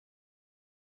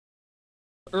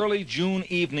early June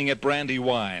evening at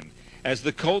Brandywine as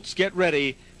the colts get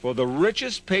ready for the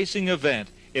richest pacing event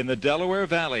in the Delaware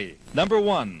Valley. Number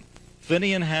 1,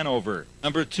 Finian Hanover.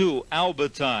 Number 2, Alba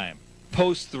Time.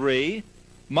 Post 3,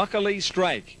 Muckalee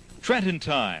Strike, Trenton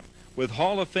Time, with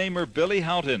Hall of Famer Billy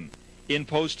Houghton in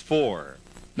Post 4.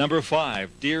 Number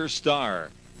 5, Deer Star,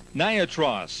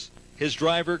 NIATROSS, his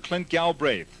driver Clint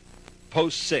Galbraith,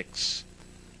 Post 6.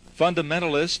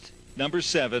 Fundamentalist, number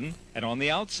 7, and on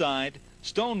the outside,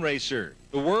 Stone Racer.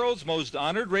 The world's most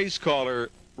honored race caller,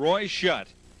 Roy Shutt,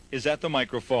 is at the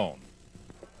microphone.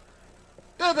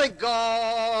 There they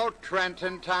go.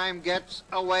 Trenton Time gets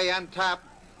away on top.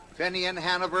 Finian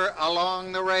Hanover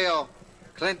along the rail.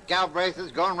 Clint Galbraith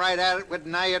is going right at it with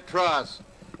NIATROSS.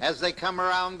 As they come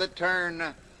around the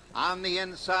turn on the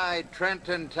inside,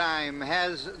 Trenton Time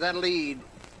has the lead.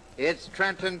 It's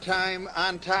Trenton Time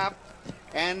on top,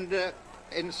 and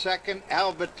in second,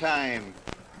 Alba Time.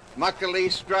 Muckalee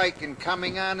Strike, and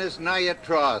coming on is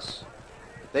NIATROSS.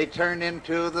 They turn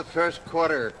into the first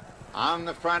quarter. On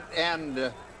the front end,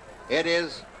 it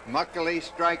is Muckalee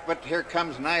Strike, but here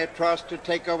comes NIATROSS to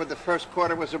take over. The first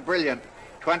quarter was a brilliant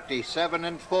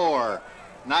 27-4.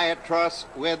 NIATROSS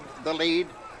with the lead.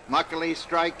 Muckalee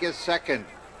Strike is second.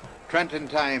 Trenton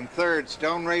Time third.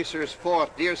 Stone Racers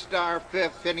fourth. Deer Star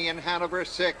fifth. Finian Hanover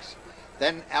sixth.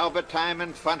 Then Alba Time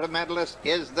and Fundamentalist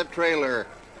is the trailer.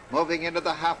 Moving into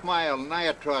the half mile,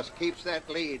 NIATROSS keeps that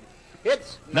lead.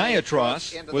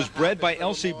 NIATROSS was bred by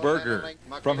Elsie Berger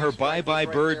from her Bye Bye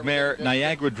Bird mare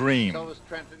Niagara Dream.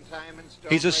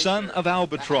 He's a son of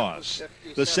Albatross.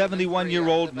 The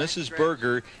 71-year-old Mrs.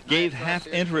 Berger gave half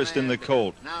interest in the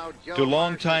colt to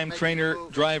longtime trainer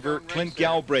driver Clint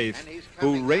Galbraith,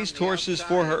 who raced horses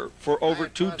for her for over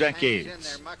 2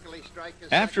 decades.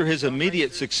 After his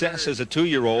immediate success as a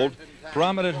 2-year-old,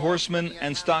 prominent horseman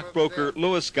and stockbroker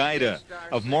Louis Gaida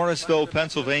of Morrisville,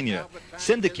 Pennsylvania,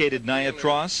 syndicated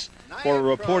NIATROSS for a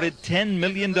reported $10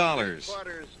 million.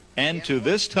 And to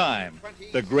this time,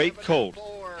 the great colt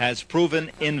has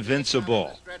proven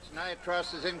invincible.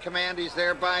 NIATROSS is in command. He's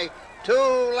there by 2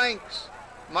 lengths.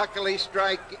 Muckalee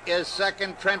Strike is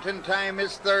second. Trenton Time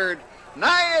is third.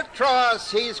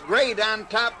 NIATROSS, he's great on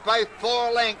top by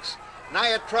 4 lengths.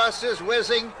 NIATROSS is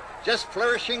whizzing, just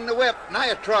flourishing the whip.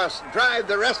 NIATROSS drive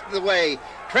the rest of the way.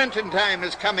 Trenton Time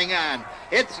is coming on.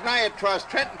 It's NIATROSS.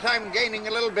 Trenton Time gaining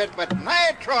a little bit, but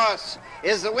NIATROSS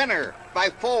is the winner by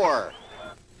 4.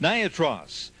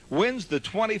 NIATROSS wins the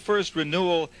 21st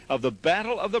renewal of the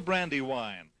Battle of the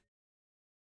Brandywine.